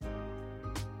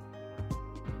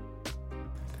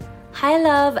Hi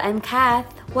love, I'm Kath.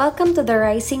 Welcome to the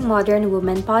Rising Modern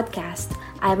Woman podcast.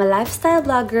 I'm a lifestyle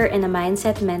blogger and a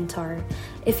mindset mentor.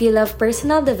 If you love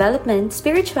personal development,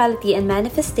 spirituality, and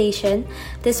manifestation,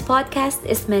 this podcast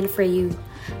is meant for you.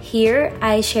 Here,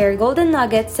 I share golden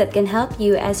nuggets that can help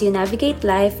you as you navigate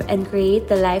life and create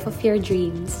the life of your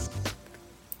dreams.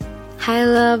 Hi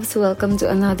loves, welcome to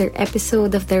another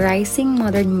episode of the Rising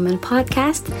Modern Woman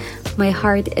podcast. My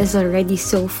heart is already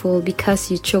so full because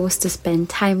you chose to spend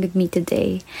time with me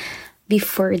today.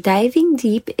 Before diving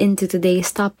deep into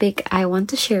today's topic, I want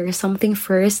to share something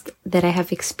first that I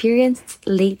have experienced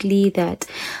lately that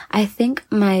I think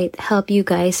might help you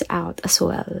guys out as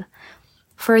well.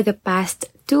 For the past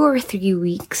 2 or 3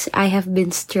 weeks, I have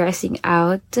been stressing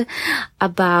out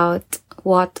about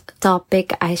what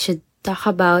topic I should talk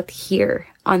about here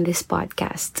on this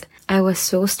podcast. I was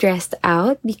so stressed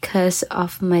out because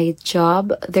of my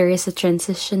job. There is a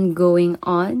transition going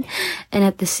on, and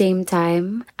at the same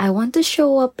time, I want to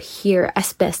show up here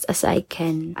as best as I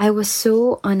can. I was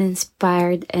so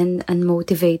uninspired and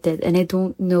unmotivated, and I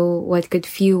don't know what could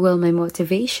fuel my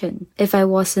motivation. If I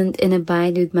wasn't in a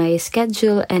bind with my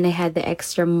schedule and I had the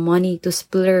extra money to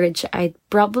splurge, I'd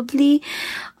probably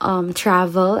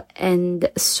travel and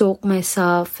soak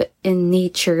myself in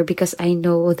nature because I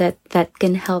know that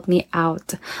can help me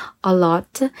out a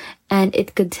lot and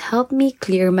it could help me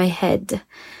clear my head.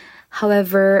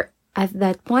 However, at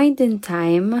that point in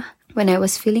time, when I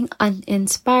was feeling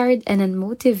uninspired and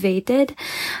unmotivated,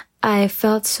 I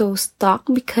felt so stuck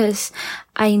because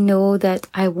I know that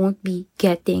I won't be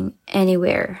getting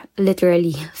anywhere,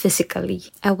 literally, physically.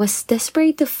 I was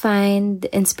desperate to find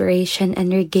inspiration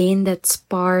and regain that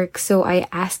spark, so I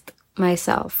asked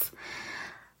myself,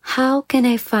 how can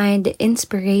I find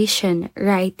inspiration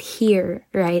right here,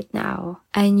 right now?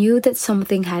 I knew that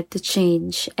something had to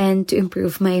change, and to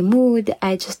improve my mood,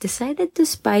 I just decided to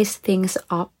spice things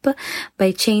up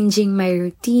by changing my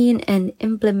routine and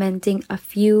implementing a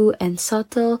few and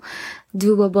subtle,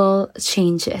 doable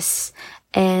changes.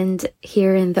 And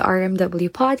here in the RMW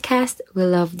podcast, we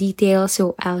love details,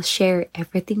 so I'll share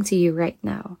everything to you right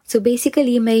now. So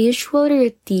basically, my usual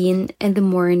routine in the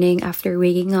morning after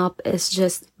waking up is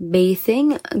just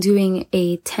bathing, doing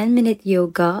a 10-minute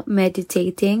yoga,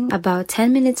 meditating, about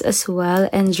 10 minutes as well,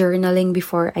 and journaling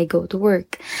before I go to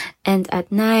work. And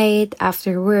at night,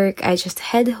 after work, I just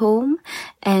head home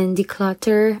and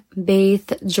declutter, bathe,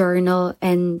 journal,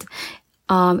 and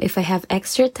if I have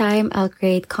extra time, I'll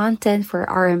create content for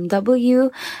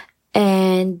RMW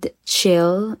and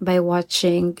chill by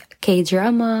watching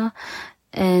K-drama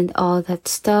and all that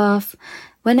stuff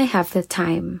when I have the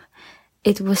time.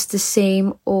 It was the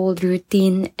same old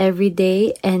routine every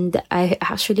day, and I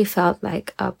actually felt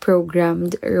like a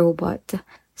programmed robot.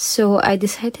 So I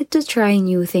decided to try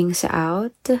new things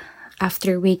out.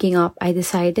 After waking up, I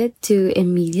decided to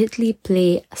immediately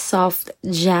play soft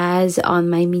jazz on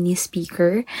my mini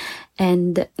speaker.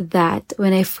 And that,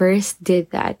 when I first did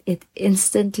that, it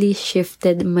instantly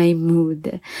shifted my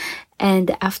mood.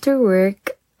 And after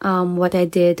work, what I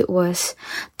did was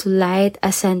to light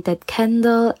a scented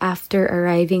candle after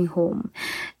arriving home.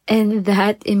 And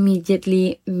that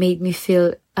immediately made me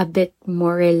feel a bit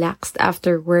more relaxed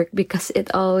after work because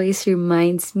it always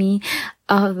reminds me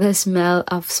of the smell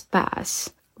of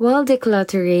spas. While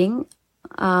decluttering,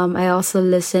 I also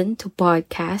listen to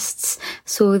podcasts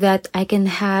so that I can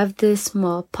have this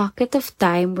small pocket of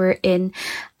time wherein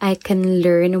I can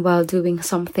learn while doing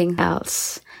something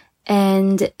else.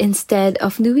 And instead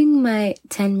of doing my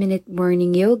 10-minute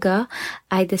morning yoga,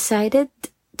 I decided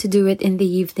to do it in the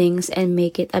evenings and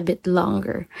make it a bit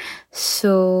longer.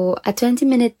 So a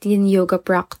 20-minute yin yoga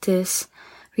practice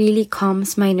really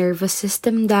calms my nervous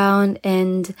system down,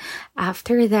 and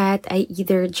after that, I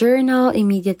either journal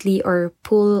immediately or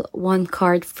pull one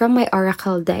card from my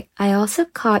oracle deck. I also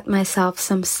cut myself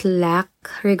some slack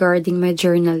regarding my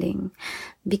journaling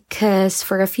because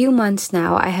for a few months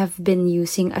now, I have been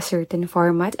using a certain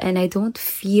format and I don't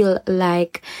feel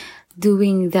like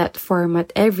doing that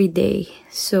format every day.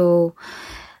 So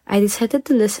I decided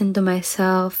to listen to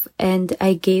myself, and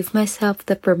I gave myself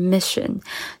the permission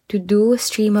to do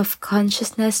stream of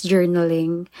consciousness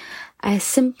journaling. I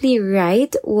simply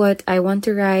write what I want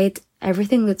to write,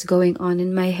 everything that's going on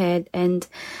in my head, and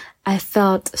I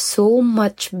felt so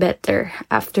much better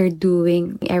after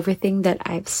doing everything that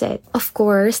I've said. Of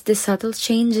course, the subtle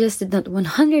changes did not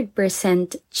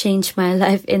 100% change my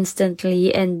life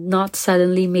instantly and not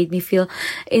suddenly made me feel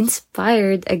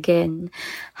inspired again.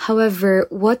 However,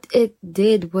 what it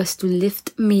did was to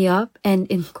lift me up and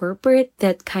incorporate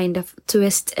that kind of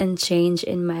twist and change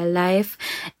in my life.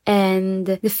 And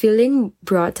the feeling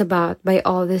brought about by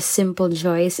all these simple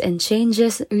joys and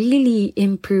changes really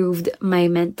improved my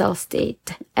mental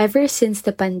state. Ever since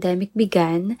the pandemic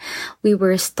began, we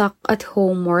were stuck at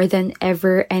home more than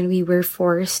ever, and we were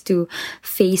forced to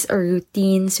face our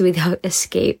routines without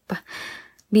escape.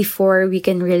 Before, we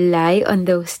can rely on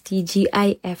those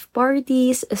TGIF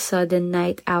parties, sudden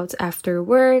night outs after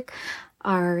work,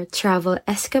 our travel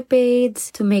escapades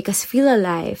to make us feel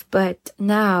alive. But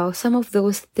now, some of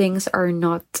those things are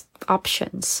not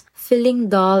options. Feeling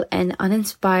dull and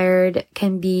uninspired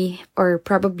can be, or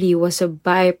probably was, a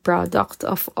byproduct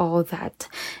of all that.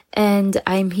 And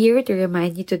I'm here to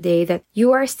remind you today that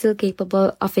you are still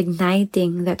capable of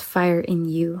igniting that fire in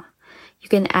you. You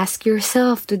can ask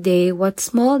yourself today what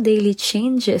small daily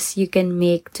changes you can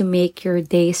make to make your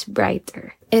days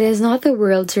brighter. It is not the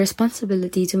world's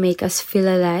responsibility to make us feel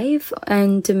alive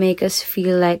and to make us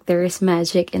feel like there is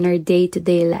magic in our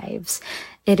day-to-day lives.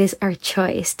 It is our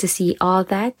choice to see all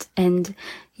that, and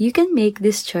you can make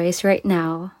this choice right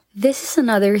now. This is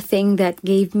another thing that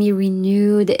gave me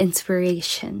renewed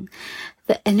inspiration.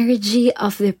 The energy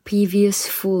of the previous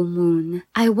full moon.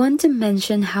 I want to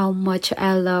mention how much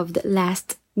I loved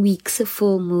last week's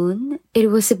full moon. It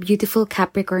was a beautiful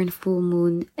Capricorn full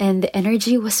moon, and the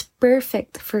energy was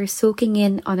perfect for soaking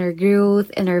in on our growth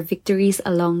and our victories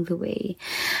along the way.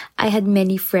 I had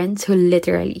many friends who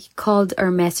literally called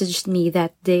or messaged me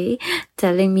that day,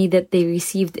 telling me that they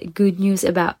received good news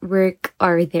about work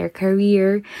or their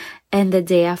career. And the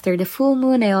day after the full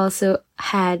moon, I also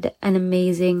had an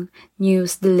amazing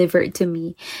news delivered to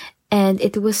me. And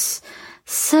it was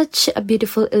such a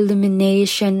beautiful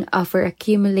illumination of our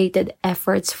accumulated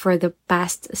efforts for the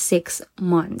past 6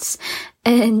 months.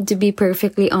 And to be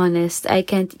perfectly honest, I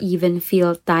can't even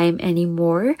feel time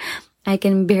anymore. I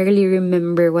can barely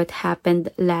remember what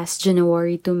happened last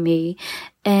January to May.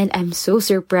 And I'm so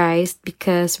surprised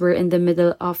because we're in the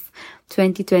middle of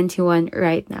 2021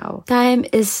 right now. Time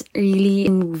is really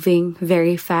moving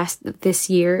very fast this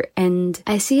year, and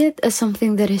I see it as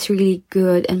something that is really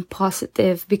good and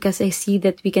positive because I see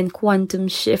that we can quantum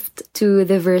shift to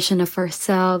the version of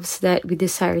ourselves that we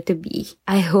desire to be.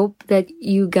 I hope that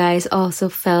you guys also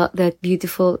felt that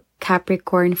beautiful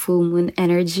Capricorn full moon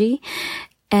energy.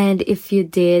 And if you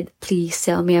did, please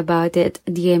tell me about it.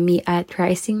 DM me at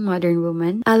Rising Modern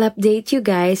Woman. I'll update you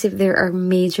guys if there are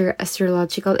major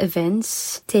astrological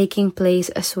events taking place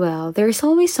as well. There's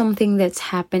always something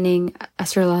that's happening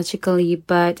astrologically,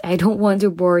 but I don't want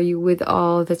to bore you with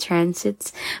all the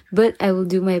transits, but I will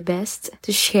do my best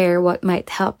to share what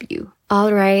might help you.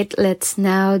 Alright, let's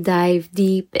now dive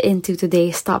deep into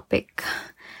today's topic.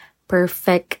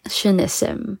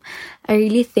 Perfectionism. I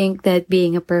really think that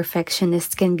being a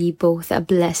perfectionist can be both a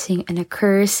blessing and a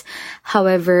curse.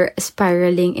 However,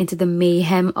 spiraling into the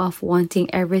mayhem of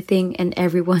wanting everything and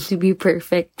everyone to be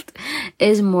perfect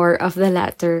is more of the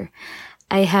latter.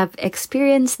 I have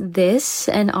experienced this,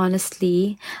 and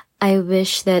honestly, I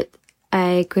wish that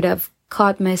I could have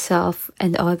cut myself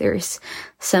and others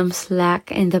some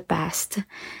slack in the past.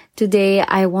 Today,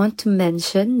 I want to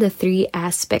mention the 3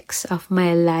 aspects of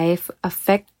my life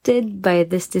affected by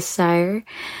this desire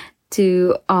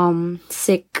to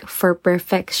seek for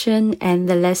perfection and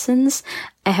the lessons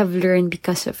I have learned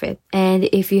because of it. And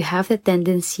if you have the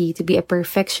tendency to be a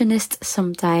perfectionist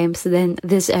sometimes, then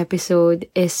this episode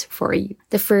is for you.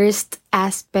 The first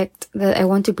aspect that I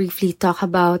want to briefly talk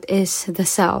about is the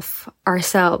self,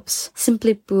 ourselves.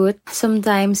 Simply put,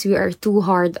 sometimes we are too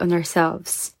hard on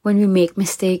ourselves. When we make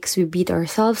mistakes, we beat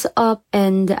ourselves up,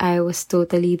 and I was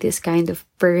totally this kind of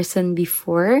person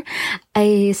before.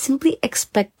 I simply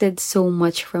expected so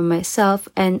much from myself,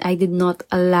 and I did not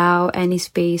allow any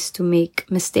space to make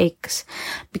mistakes.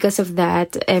 Because of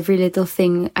that, every little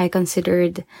thing I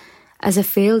considered as a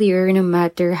failure, no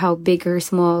matter how big or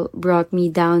small, brought me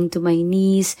down to my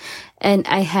knees. And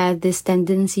I had this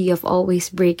tendency of always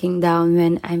breaking down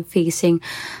when I'm facing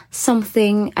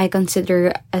something I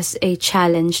consider as a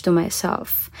challenge to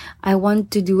myself. I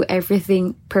want to do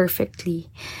everything perfectly.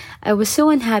 I was so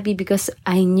unhappy because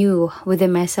I knew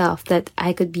within myself that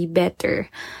I could be better.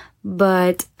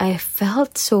 But I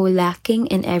felt so lacking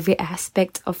in every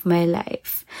aspect of my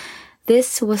life.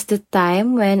 This was the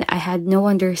time when I had no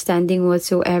understanding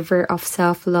whatsoever of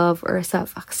self-love or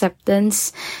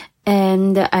self-acceptance,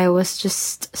 and I was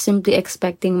just simply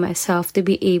expecting myself to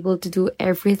be able to do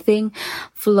everything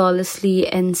flawlessly,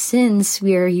 and since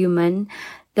we are human,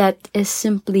 that is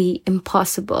simply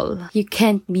impossible. You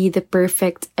can't be the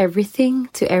perfect everything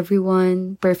to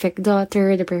everyone, perfect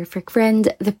daughter, the perfect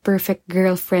friend, the perfect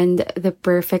girlfriend, the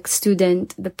perfect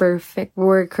student, the perfect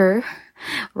worker.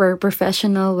 we're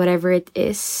professional, whatever it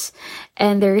is.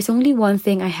 And there is only one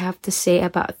thing I have to say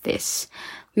about this.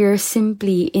 We are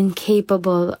simply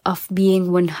incapable of being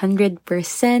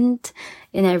 100%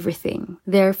 in everything.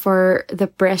 Therefore, the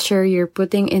pressure you're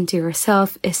putting into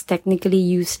yourself is technically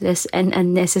useless and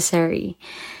unnecessary.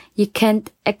 You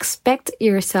can't expect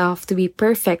yourself to be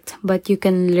perfect, but you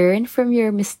can learn from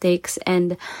your mistakes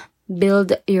and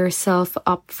build yourself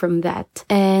up from that.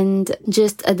 And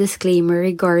just a disclaimer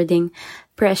regarding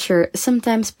pressure.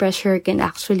 Sometimes pressure can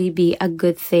actually be a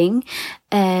good thing.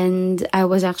 And I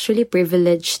was actually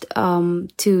privileged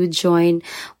to join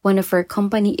one of our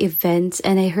company events.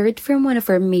 And I heard from one of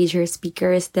our major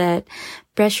speakers that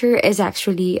pressure is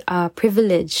actually a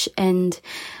privilege. And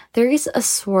there is a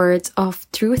sort of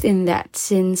truth in that,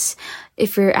 since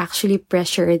if you're actually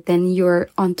pressured, then you're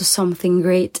onto something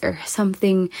greater,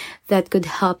 something that could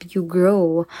help you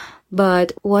grow.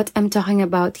 But what I'm talking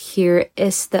about here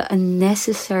is the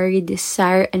unnecessary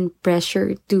desire and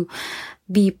pressure to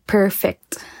be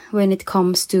perfect when it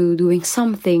comes to doing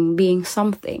something, being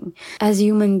something. As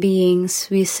human beings,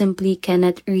 we simply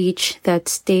cannot reach that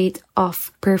state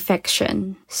of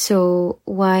perfection. So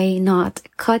why not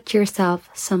cut yourself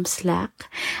some slack?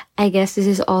 I guess this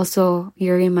is also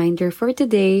your reminder for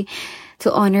today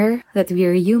to honor that we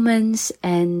are humans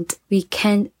and we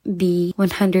can't be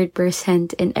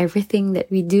 100% in everything that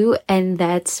we do, and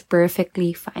that's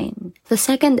perfectly fine. The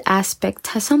second aspect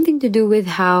has something to do with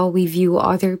how we view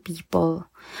other people.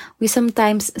 We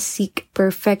sometimes seek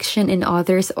perfection in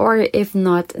others, or if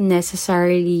not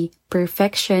necessarily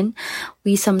perfection,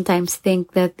 we sometimes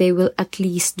think that they will at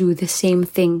least do the same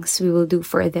things we will do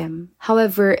for them.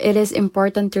 However, it is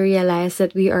important to realize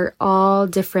that we are all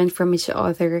different from each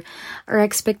other. Our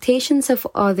expectations of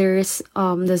others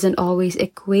doesn't always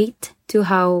equate to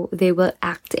how they will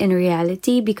act in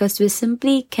reality, because we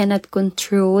simply cannot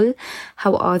control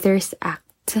how others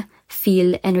act,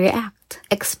 feel, and react.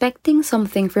 Expecting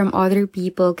something from other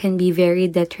people can be very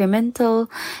detrimental,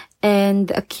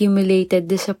 and accumulated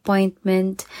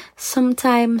disappointment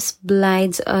sometimes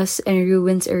blinds us and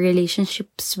ruins our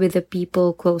relationships with the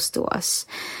people close to us.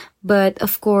 But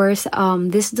of course,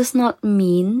 this does not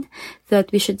mean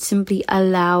that we should simply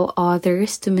allow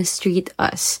others to mistreat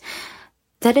us.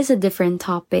 That is a different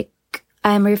topic.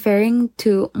 I'm referring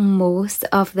to most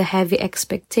of the heavy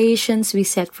expectations we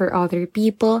set for other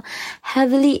people,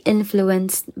 heavily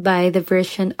influenced by the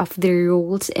version of the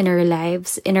rules in our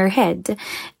lives in our head.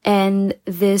 And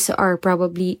these are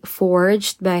probably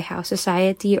forged by how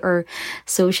society or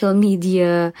social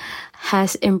media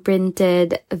has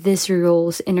imprinted these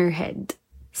rules in our head.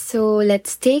 So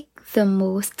let's take the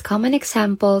most common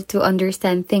example to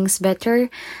understand things better.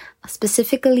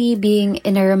 Specifically, being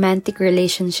in a romantic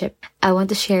relationship. I want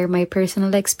to share my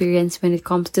personal experience when it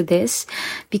comes to this,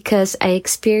 because I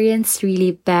experienced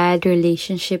really bad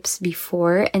relationships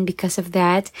before, and because of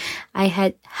that, I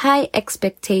had high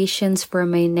expectations for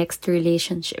my next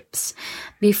relationships.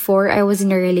 Before I was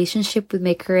in a relationship with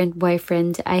my current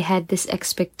boyfriend, I had these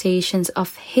expectations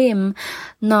of him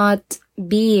not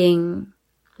being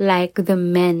like the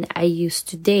men I used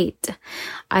to date.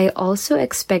 I also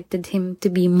expected him to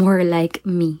be more like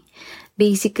me.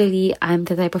 Basically, I'm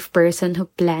the type of person who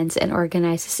plans and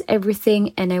organizes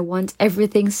everything, and I want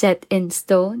everything set in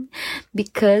stone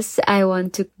because I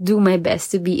want to do my best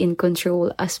to be in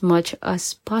control as much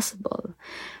as possible.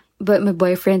 But my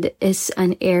boyfriend is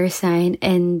an air sign,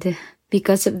 and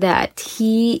because of that,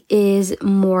 he is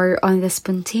more on the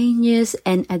spontaneous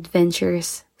and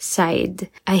adventurous side.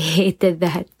 I hated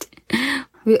that.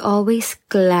 We always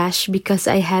clash because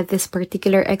I had this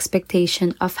particular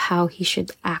expectation of how he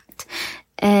should act.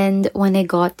 And when I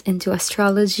got into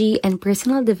astrology and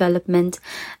personal development,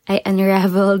 I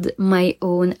unraveled my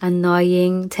own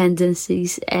annoying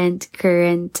tendencies and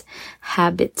current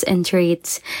habits and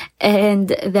traits. And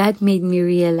that made me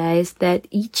realize that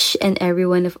each and every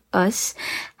one of us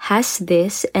has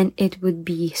this, and it would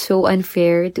be so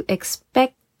unfair to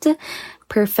expect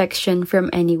perfection from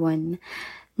anyone.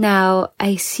 Now,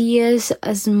 I see us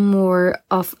as more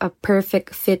of a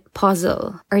perfect fit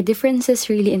puzzle. Our differences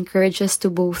really encourage us to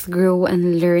both grow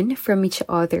and learn from each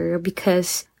other,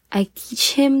 because I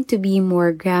teach him to be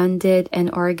more grounded and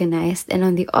organized, and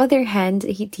on the other hand,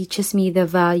 he teaches me the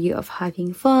value of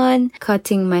having fun,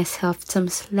 cutting myself some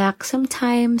slack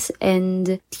sometimes,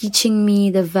 and teaching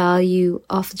me the value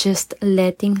of just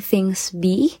letting things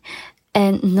be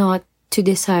and not to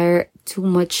desire too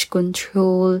much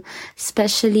control,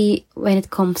 especially when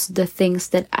it comes to the things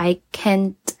that I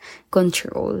can't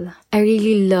control. I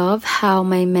really love how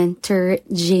my mentor,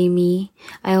 Jamie,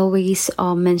 I always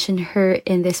mention her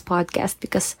in this podcast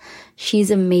because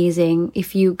she's amazing.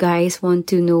 If you guys want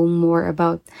to know more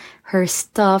about her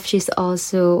stuff, she's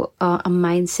also a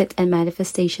mindset and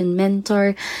manifestation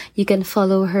mentor. You can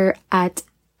follow her at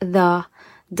the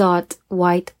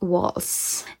white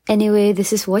walls. Anyway,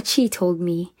 this is what she told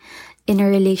me. In a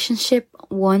relationship,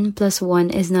 1 plus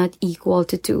 1 is not equal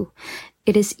to 2.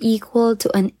 It is equal to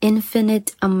an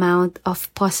infinite amount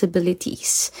of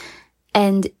possibilities.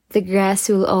 And the grass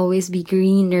will always be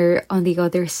greener on the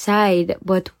other side.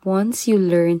 But once you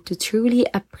learn to truly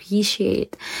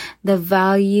appreciate the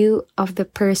value of the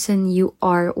person you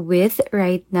are with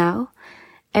right now,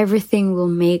 everything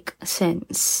will make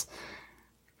sense.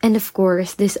 And of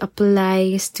course, this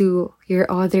applies to your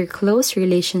other close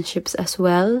relationships as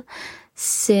well,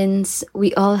 since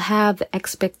we all have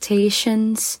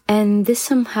expectations and this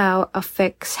somehow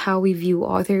affects how we view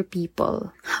other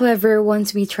people. However,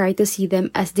 once we try to see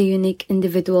them as the unique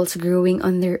individuals growing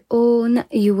on their own,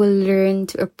 you will learn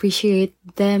to appreciate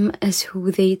them as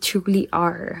who they truly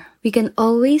are. We can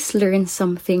always learn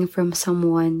something from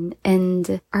someone,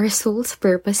 and our soul's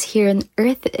purpose here on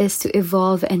earth is to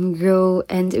evolve and grow,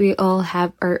 and we all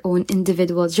have our own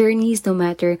individual journeys no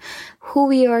matter who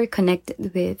we are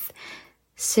connected with.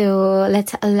 So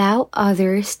let's allow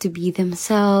others to be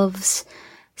themselves,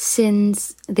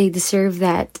 since they deserve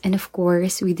that, and of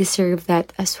course we deserve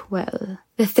that as well.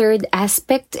 The third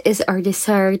aspect is our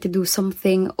desire to do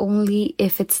something only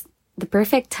if it's the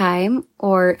perfect time,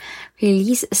 or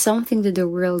release something to the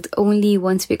world only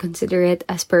once we consider it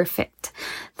as perfect.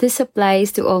 This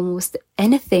applies to almost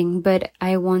anything, but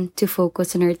I want to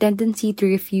focus on our tendency to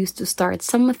refuse to start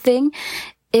something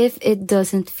if it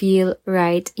doesn't feel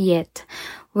right yet.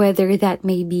 Whether that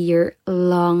may be your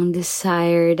long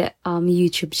desired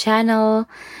YouTube channel,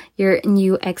 your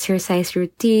new exercise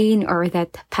routine, or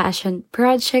that passion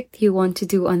project you want to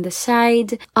do on the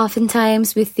side.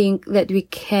 Oftentimes we think that we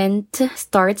can't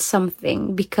start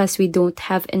something because we don't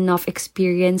have enough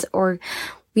experience, or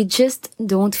we just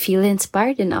don't feel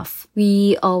inspired enough.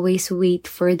 We always wait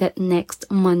for that next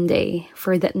Monday,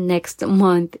 for that next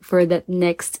month, for that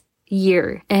next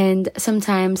year. And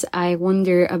sometimes I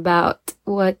wonder about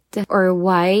what or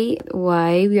why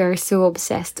we are so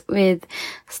obsessed with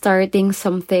starting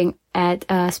something at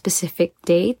a specific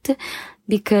date,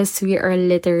 because we are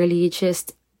literally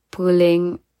just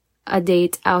pulling a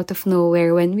date out of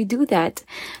nowhere when we do that.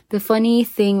 The funny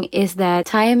thing is that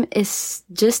time is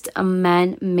just a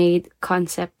man-made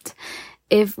concept.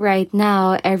 If right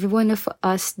now every one of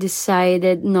us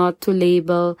decided not to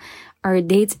label our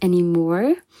dates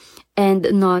anymore, and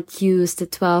not use the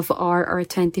 12-hour or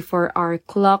 24-hour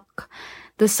clock,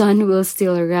 the sun will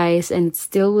still rise and it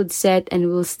still would set and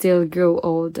will still grow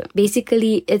old.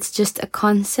 Basically, it's just a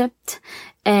concept,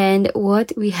 and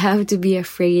what we have to be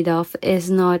afraid of is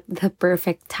not the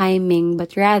perfect timing,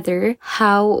 but rather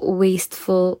how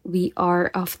wasteful we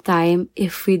are of time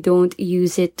if we don't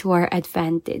use it to our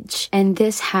advantage. And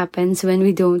this happens when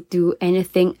we don't do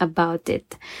anything about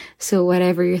it. So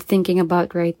whatever you're thinking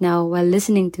about right now while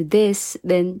listening to this,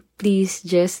 then please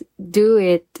just do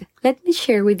it. Let me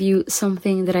share with you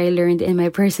something that I learned in my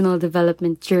personal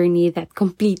development journey that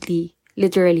completely,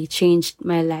 literally changed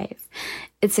my life.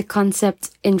 It's a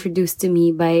concept introduced to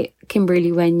me by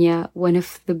Kimberly Wenya, one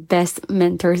of the best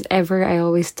mentors ever. I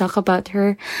always talk about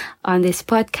her on this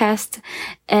podcast,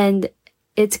 and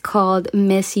it's called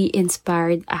messy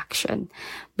inspired action.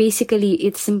 Basically,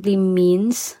 it simply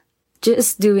means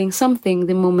just doing something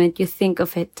the moment you think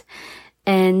of it.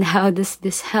 And how does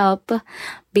this help?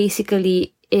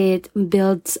 Basically, it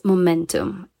builds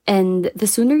momentum. And the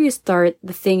sooner you start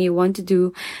the thing you want to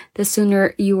do, the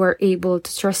sooner you are able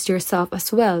to trust yourself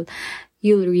as well.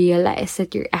 You'll realize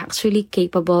that you're actually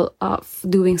capable of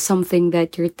doing something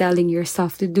that you're telling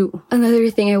yourself to do. Another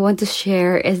thing I want to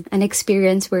share is an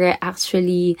experience where I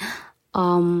actually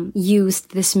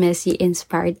used this messy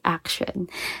inspired action.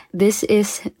 This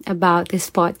is about this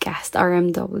podcast,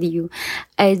 RMW.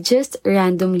 I just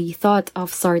randomly thought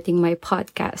of starting my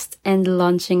podcast and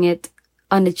launching it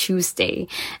on a Tuesday.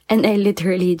 And I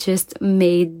literally just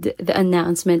made the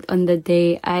announcement on the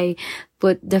day I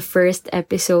put the first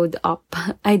episode up.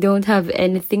 I don't have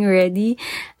anything ready,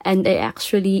 and I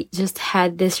actually just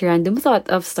had this random thought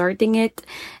of starting it,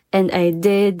 and I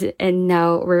did, and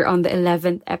now we're on the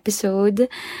 11th episode,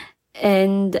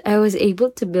 and I was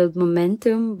able to build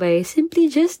momentum by simply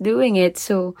just doing it.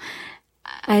 So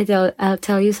I'll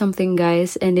tell you something,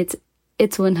 guys, and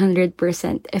it's 100%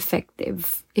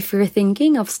 effective. If you're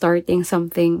thinking of starting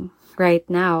something right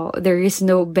now, there is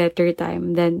no better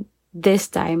time than this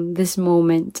time, this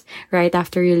moment, right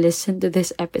after you listen to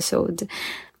this episode.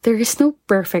 There is no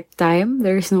perfect time,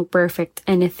 there is no perfect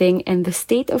anything, and the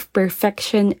state of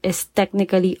perfection is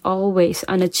technically always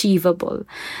unachievable.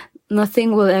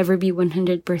 Nothing will ever be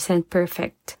 100%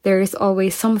 perfect. There is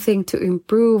always something to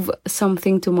improve,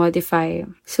 something to modify.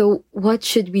 So what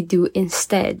should we do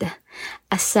instead?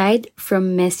 Aside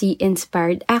from messy,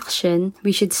 inspired action,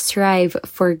 we should strive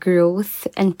for growth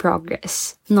and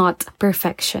progress, not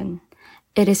perfection.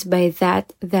 It is by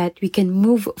that we can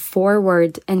move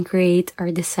forward and create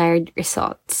our desired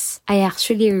results. I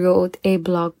actually wrote a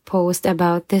blog post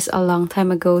about this a long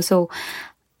time ago, so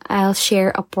I'll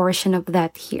share a portion of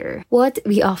that here. What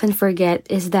we often forget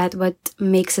is that what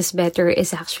makes us better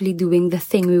is actually doing the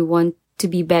thing we want to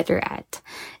be better at.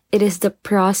 It is the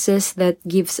process that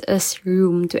gives us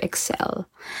room to excel.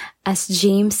 As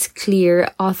James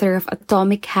Clear, author of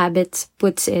Atomic Habits,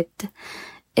 puts it,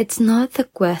 it's not the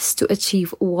quest to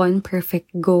achieve one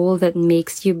perfect goal that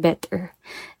makes you better.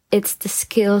 It's the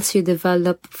skills you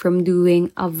develop from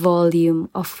doing a volume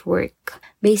of work.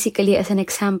 Basically, as an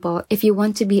example, if you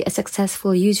want to be a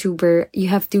successful YouTuber, you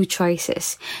have two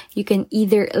choices. You can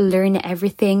either learn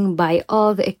everything, buy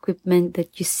all the equipment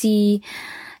that you see,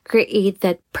 create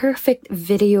that perfect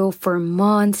video for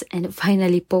months and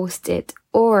finally post it.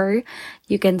 Or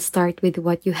you can start with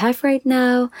what you have right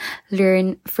now,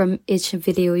 learn from each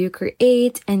video you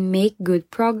create and make good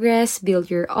progress,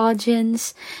 build your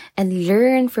audience, and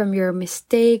learn from your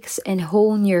mistakes and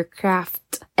hone your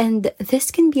craft. And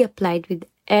this can be applied with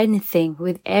anything,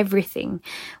 with everything,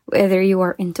 whether you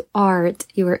are into art,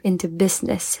 you are into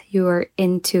business, you are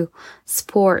into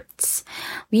sports.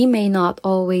 We may not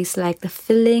always like the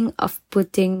feeling of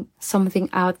putting something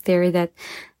out there that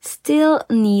still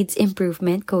needs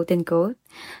improvement, quote unquote,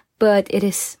 but it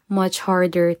is much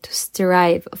harder to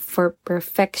strive for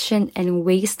perfection and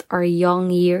waste our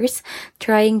young years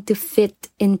trying to fit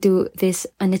into this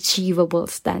unachievable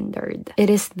standard. It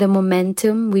is the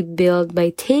momentum we build by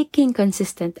taking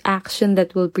consistent action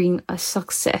that will bring us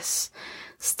success.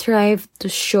 Strive to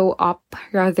show up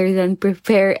rather than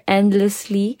prepare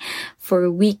endlessly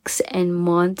for weeks and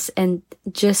months and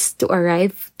just to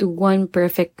arrive to one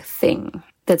perfect thing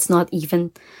that's not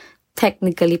even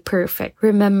technically perfect.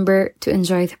 Remember to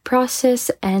enjoy the process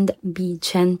and be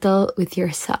gentle with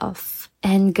yourself.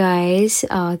 And guys,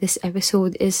 this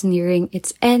episode is nearing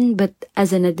its end, but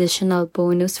as an additional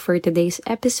bonus for today's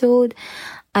episode,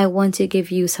 I want to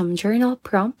give you some journal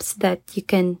prompts that you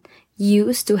can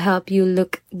use to help you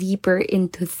look deeper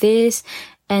into this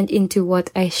and into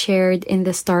what I shared in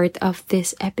the start of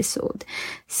this episode.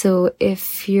 So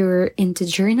if you're into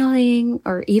journaling,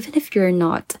 or even if you're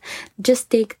not, just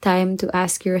take time to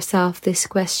ask yourself these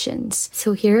questions.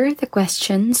 So here are the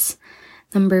questions.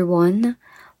 Number 1,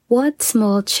 what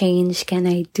small change can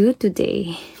I do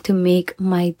today to make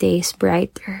my days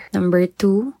brighter? Number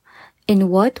 2, in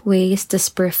what ways does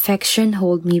perfection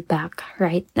hold me back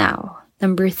right now?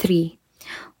 Number 3,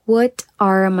 what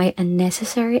are my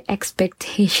unnecessary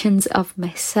expectations of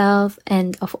myself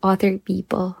and of other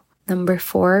people? Number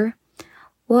 4,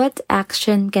 what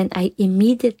action can I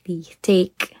immediately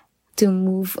take to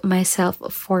move myself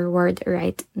forward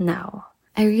right now?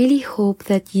 I really hope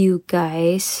that you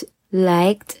guys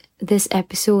liked this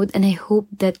episode, and I hope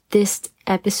that this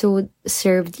episode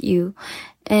served you.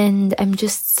 And I'm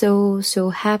just so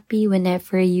happy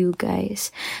whenever you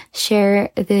guys share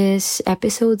these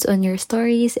episodes on your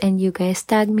stories and you guys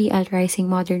tag me at Rising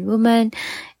Modern Woman.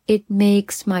 It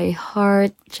makes my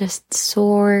heart just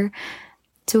soar.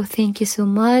 So thank you so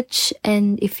much.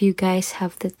 And if you guys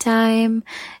have the time,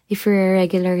 if you're a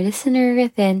regular listener,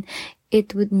 then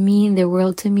it would mean the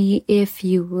world to me if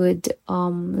you would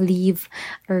leave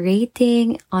a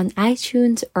rating on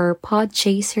iTunes or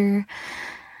Podchaser.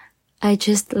 I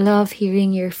just love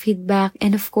hearing your feedback.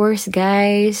 And of course,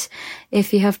 guys,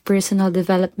 if you have personal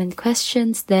development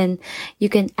questions, then you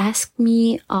can ask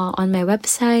me on my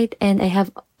website. And I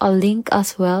have a link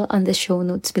as well on the show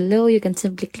notes below. You can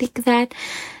simply click that.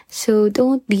 So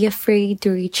don't be afraid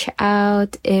to reach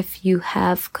out if you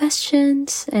have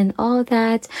questions and all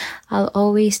that. I'll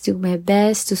always do my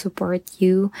best to support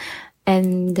you.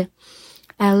 And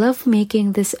I love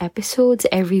making these episodes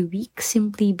every week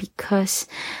simply because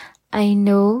I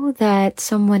know that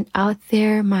someone out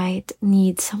there might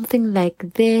need something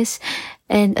like this.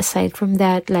 And aside from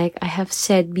that, like I have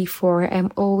said before,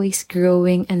 I'm always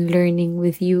growing and learning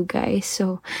with you guys.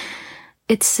 So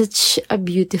It's such a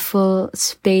beautiful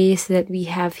space that we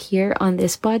have here on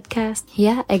this podcast.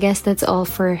 Yeah, I guess that's all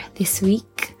for this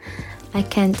week. I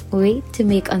can't wait to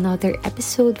make another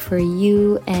episode for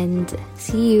you, and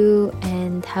see you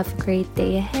and have a great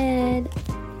day ahead.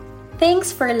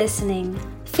 Thanks for listening.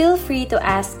 Feel free to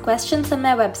ask questions on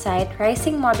my website,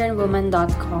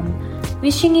 risingmodernwoman.com.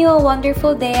 Wishing you a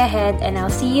wonderful day ahead, and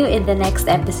I'll see you in the next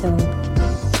episode.